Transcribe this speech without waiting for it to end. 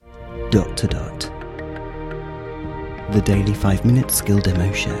The daily 5-minute skill demo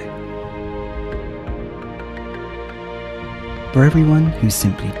show. For everyone who's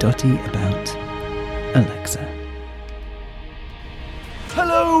simply dotty about Alexa.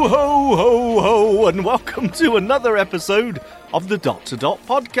 Hello, ho, ho, ho, and welcome to another episode of the Dot to Dot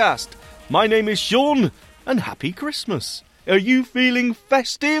podcast. My name is Sean, and happy Christmas. Are you feeling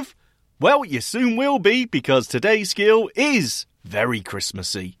festive? Well, you soon will be, because today's skill is very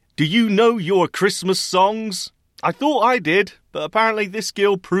Christmassy. Do you know your Christmas songs? I thought I did, but apparently this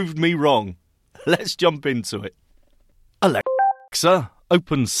skill proved me wrong. Let's jump into it. Alexa,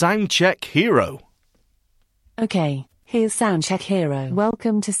 open Soundcheck Hero. Okay, here's Soundcheck Hero.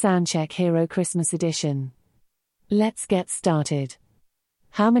 Welcome to Soundcheck Hero Christmas Edition. Let's get started.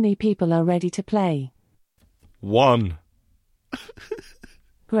 How many people are ready to play? 1.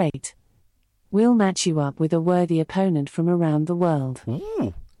 Great. We'll match you up with a worthy opponent from around the world.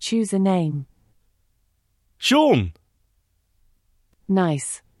 Ooh. Choose a name. Sean.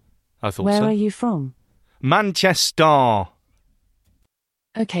 Nice. I thought Where so. are you from? Manchester.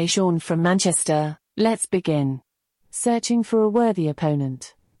 Okay, Sean from Manchester. Let's begin. Searching for a worthy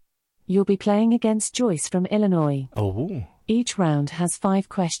opponent. You'll be playing against Joyce from Illinois. Oh. Each round has 5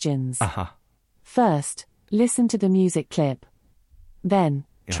 questions. Uh-huh. First, listen to the music clip. Then,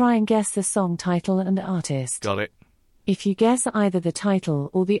 try and guess the song title and artist. Got it. If you guess either the title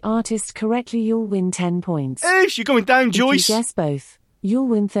or the artist correctly, you'll win 10 points. Ish, you're going down, Joyce. If you guess both, you'll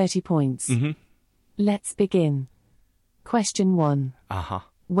win 30 points. Mm-hmm. Let's begin. Question 1. Uh-huh.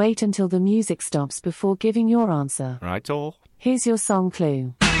 Wait until the music stops before giving your answer. Right, all. Here's your song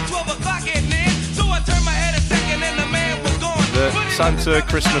clue. The Santa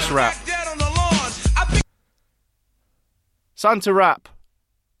Christmas rap. Santa Rap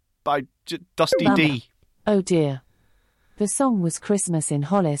by Dusty Bummer. D. Oh dear. The song was Christmas in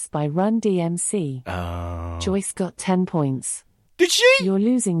Hollis by Run DMC. Oh. Joyce got 10 points. Did she? You're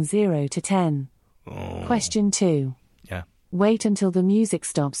losing 0 to 10. Oh. Question 2. Yeah. Wait until the music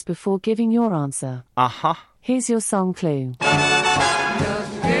stops before giving your answer. Uh-huh. Here's your song clue.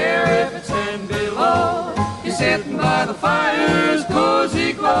 Doesn't care if it's 10 below. You're sitting by the fire's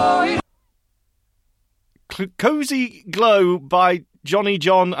cozy glow. Cozy Glow by Johnny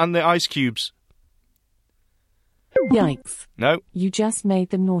John and the Ice Cubes. Yikes. No, You just made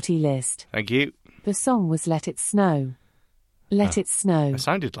the naughty list. thank you. The song was Let It Snow. Let It Snow. It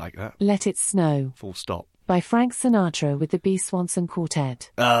sounded like that. Let It Snow. Full stop. By Frank Sinatra with the B. Swanson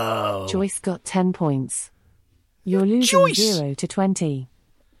Quartet. Oh. Joyce got 10 points. You're losing Joyce! 0 to 20.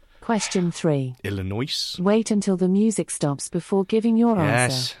 Question 3. Illinois. Wait until the music stops before giving your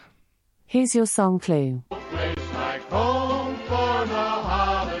answer. Yes. Here's your song clue.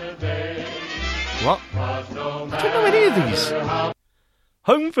 What? I don't know any of these.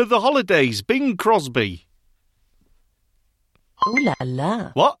 Home for the Holidays, Bing Crosby. Ooh la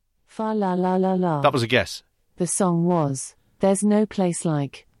la. What? Fa la la la la. That was a guess. The song was There's No Place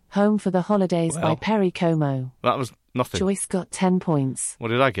Like Home for the Holidays by Well. Perry Como. That was nothing. Joyce got 10 points. What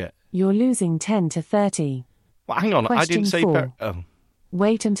did I get? You're losing 10 to 30. Well, hang on, I Question didn't say... 4. Oh,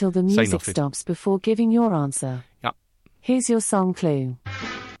 Wait until the music nothing. stops before giving your answer. yeah. Here's your song clue.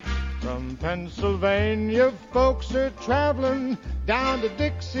 From Pennsylvania, folks are traveling down to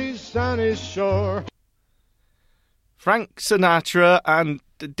Dixie's sunny shore. Frank Sinatra and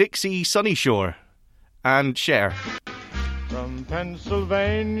Dixie Sunny Shore. And Cher. From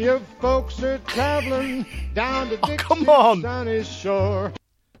Pennsylvania, folks are traveling down to Dixie's come on. sunny shore.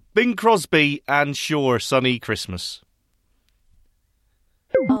 Bing Crosby and Shore, Sunny Christmas.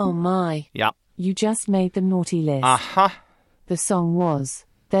 Oh my. Yeah. You just made the naughty list. Uh-huh. The song was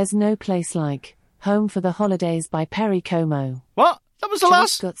There's No Place Like Home for the Holidays by Perry Como. What? That was the Joyce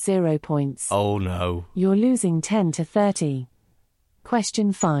last? got 0 points. Oh, no. You're losing 10 to 30.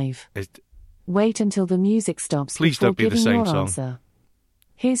 Question 5. Wait until the music stops Please before don't be the giving same your song. answer.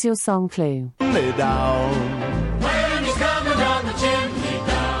 Here's your song clue. Lay down. When he's coming down the chimney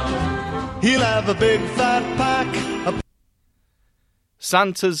down. He'll have a big fat pack.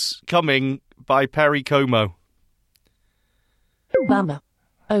 Santa's Coming by Perry Como. Bummer.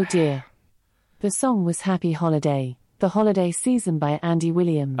 Oh dear. The song was Happy Holiday, The Holiday Season by Andy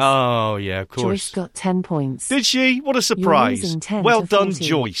Williams. Oh, yeah, of course. Joyce got 10 points. Did she? What a surprise. losing 10 Well to done, 40.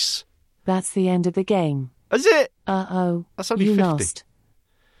 Joyce. That's the end of the game. Is it? Uh-oh. That's only you 50. lost.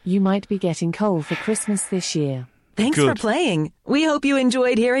 You might be getting coal for Christmas this year. Thanks Good. for playing. We hope you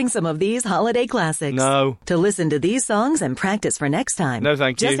enjoyed hearing some of these holiday classics. No. To listen to these songs and practice for next time, No,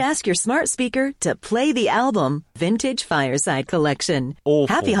 thank just you. ask your smart speaker to play the album Vintage Fireside Collection.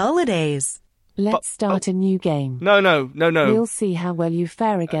 Awful. Happy holidays. Let's start a new game. No. We'll see how well you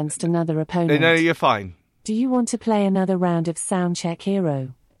fare against another opponent. No, you're fine. Do you want to play another round of Soundcheck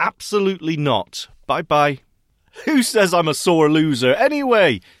Hero? Absolutely not. Bye-bye. Who says I'm a sore loser?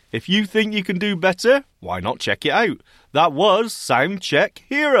 Anyway, if you think you can do better, why not check it out? That was Soundcheck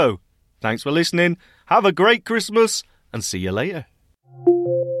Hero. Thanks for listening. Have a great Christmas and see you later.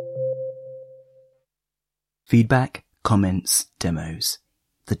 Feedback, comments, demos.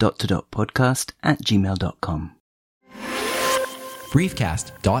 The podcast@gmail.com.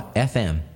 Briefcast.fm